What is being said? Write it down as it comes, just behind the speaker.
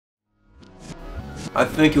I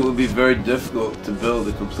think it would be very difficult to build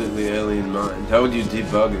a completely alien mind. How would you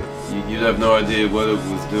debug it? You'd have no idea what it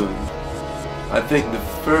was doing. I think the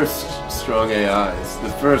first strong AIs, the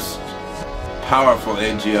first powerful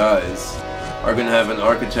AGIs, are going to have an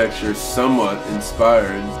architecture somewhat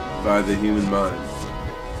inspired by the human mind.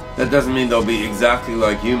 That doesn't mean they'll be exactly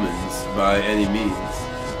like humans by any means.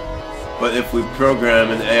 But if we program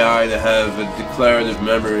an AI to have a declarative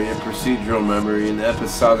memory, a procedural memory, an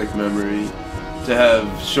episodic memory, to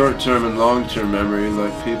have short-term and long-term memory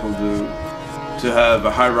like people do, to have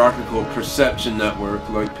a hierarchical perception network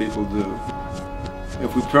like people do,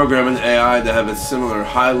 if we program an AI to have a similar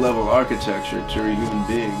high-level architecture to a human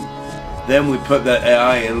being, then we put that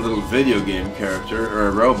AI in a little video game character or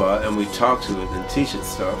a robot and we talk to it and teach it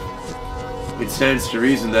stuff, it stands to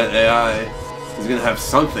reason that AI is going to have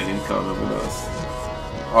something in common with us,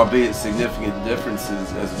 albeit significant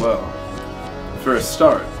differences as well. For a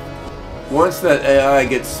start, once that AI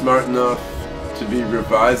gets smart enough to be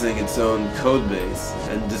revising its own code base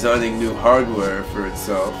and designing new hardware for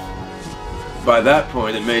itself, by that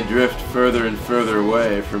point it may drift further and further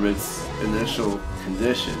away from its initial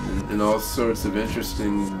condition in all sorts of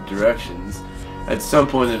interesting directions. At some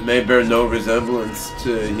point it may bear no resemblance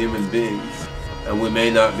to human beings, and we may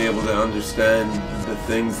not be able to understand the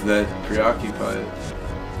things that preoccupy it.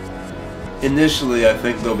 Initially, I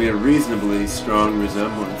think there'll be a reasonably strong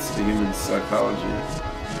resemblance to human psychology.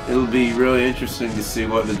 It'll be really interesting to see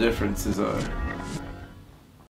what the differences are.